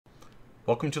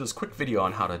Welcome to this quick video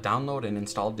on how to download and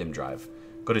install Dimmdrive.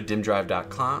 Go to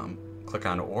dimmdrive.com, click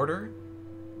on order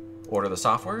the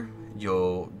software.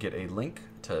 You'll get a link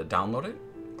to download it.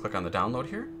 Click on the download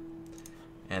here,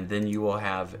 and then you will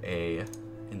have a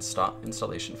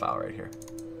installation file right here.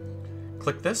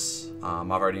 Click this. I've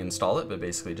already installed it, but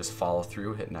basically just follow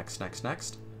through, hit next, next,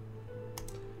 next,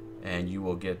 and you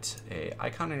will get an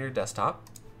icon on your desktop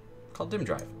called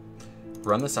Dimmdrive.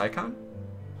 Run this icon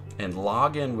and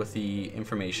log in with the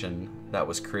information that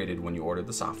was created when you ordered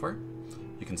the software.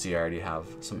 You can see I already have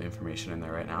some information in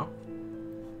there right now.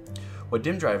 What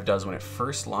Dimmdrive does when it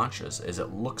first launches is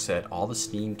it looks at all the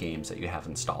Steam games that you have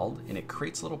installed, and it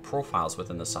creates little profiles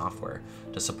within the software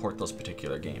to support those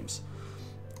particular games.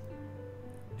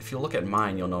 If you look at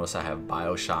mine, you'll notice I have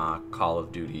BioShock, Call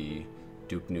of Duty,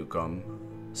 Duke Nukem,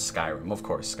 Skyrim, of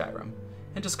course Skyrim,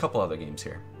 and just a couple other games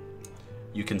here.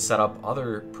 You can set up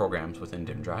other programs within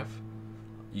Dimmdrive.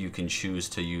 You can choose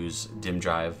to use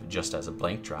Dimmdrive just as a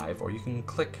blank drive, or you can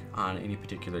click on any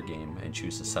particular game and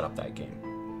choose to set up that game.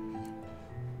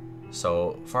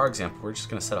 So for our example, we're just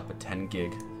going to set up a 10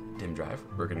 gig Dimmdrive.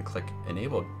 We're going to click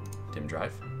Enable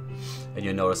Dimmdrive, and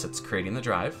you'll notice it's creating the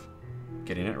drive,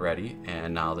 getting it ready,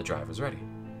 and now the drive is ready.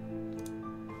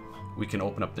 We can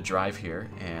open up the drive here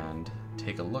and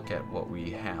take a look at what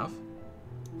we have.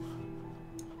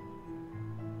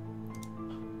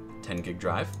 10 gig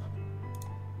drive.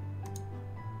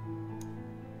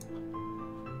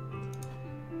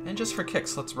 And just for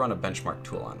kicks, let's run a benchmark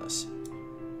tool on this.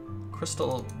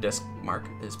 Crystal disk mark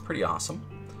is pretty awesome.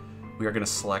 We are going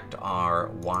to select our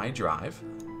Y drive.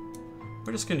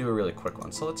 We're just going to do a really quick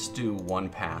one. So let's do one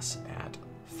pass at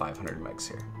 500 megs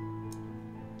here.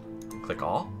 Click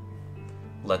all.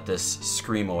 Let this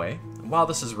scream away. And while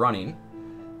this is running,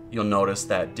 you'll notice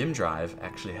that Dimmdrive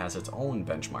actually has its own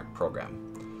benchmark program.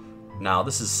 Now,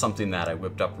 this is something that I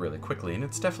whipped up really quickly, and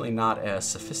it's definitely not as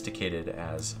sophisticated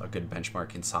as a good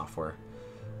benchmarking software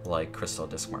like Crystal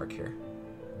Disk Mark here.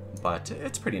 But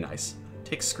it's pretty nice.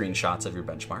 Takes screenshots of your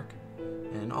benchmark,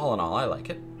 and all in all, I like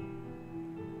it.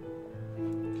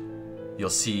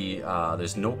 You'll see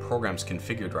there's no programs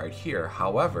configured right here.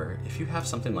 However, if you have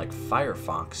something like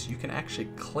Firefox, you can actually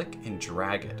click and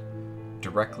drag it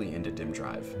directly into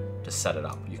Dimmdrive to set it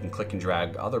up. You can click and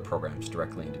drag other programs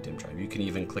directly into Dimmdrive. You can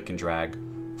even click and drag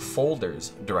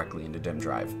folders directly into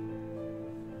Dimmdrive.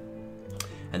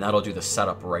 And that'll do the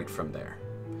setup right from there.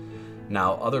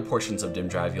 Now, other portions of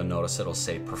Dimmdrive, you'll notice it'll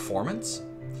say performance.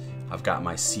 I've got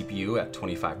my CPU at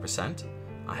 25%.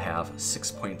 I have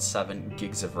 6.7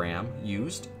 gigs of RAM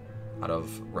used out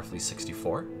of roughly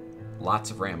 64.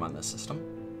 Lots of RAM on this system.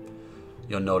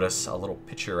 You'll notice a little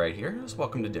picture right here. It's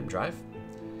welcome to Dimmdrive.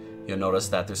 You'll notice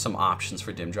that there's some options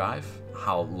for Dimmdrive,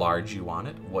 how large you want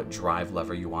it, what drive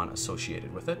lever you want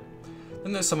associated with it.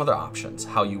 Then there's some other options,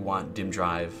 how you want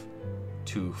Dimmdrive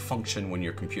to function when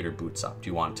your computer boots up.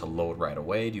 Do you want it to load right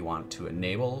away? Do you want it to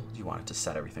enable? Do you want it to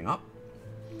set everything up?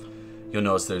 You'll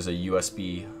notice there's a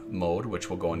USB mode, which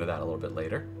we'll go into that a little bit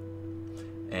later.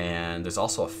 And there's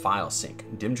also a file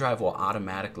sync. Dimmdrive will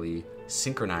automatically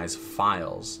synchronize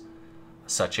files,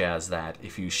 such as that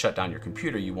if you shut down your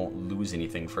computer, you won't lose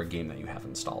anything for a game that you have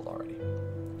installed already.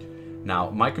 Now,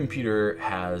 my computer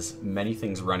has many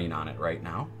things running on it right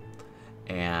now,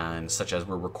 and such as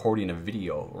we're recording a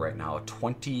video right now, a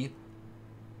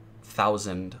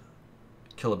 20,000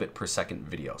 kilobit per second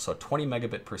video. So a 20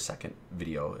 megabit per second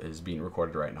video is being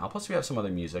recorded right now. Plus we have some other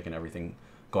music and everything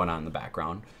going on in the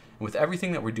background. And with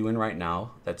everything that we're doing right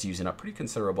now, that's using a pretty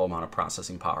considerable amount of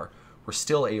processing power, we're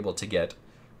still able to get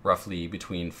roughly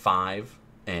between 5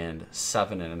 and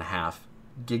 7.5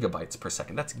 gigabytes per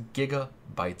second. That's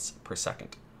gigabytes per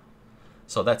second.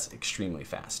 So that's extremely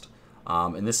fast.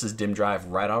 And this is Dimmdrive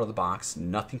right out of the box,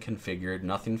 nothing configured,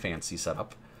 nothing fancy set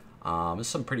up. It's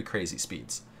some pretty crazy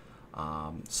speeds.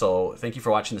 So thank you for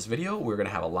watching this video. We're going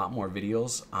to have a lot more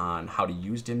videos on how to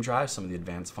use Dimmdrive, some of the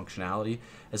advanced functionality,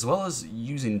 as well as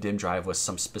using Dimmdrive with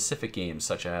some specific games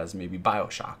such as maybe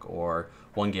BioShock or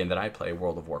one game that I play,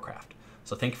 World of Warcraft.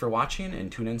 So thank you for watching,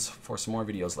 and tune in for some more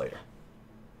videos later.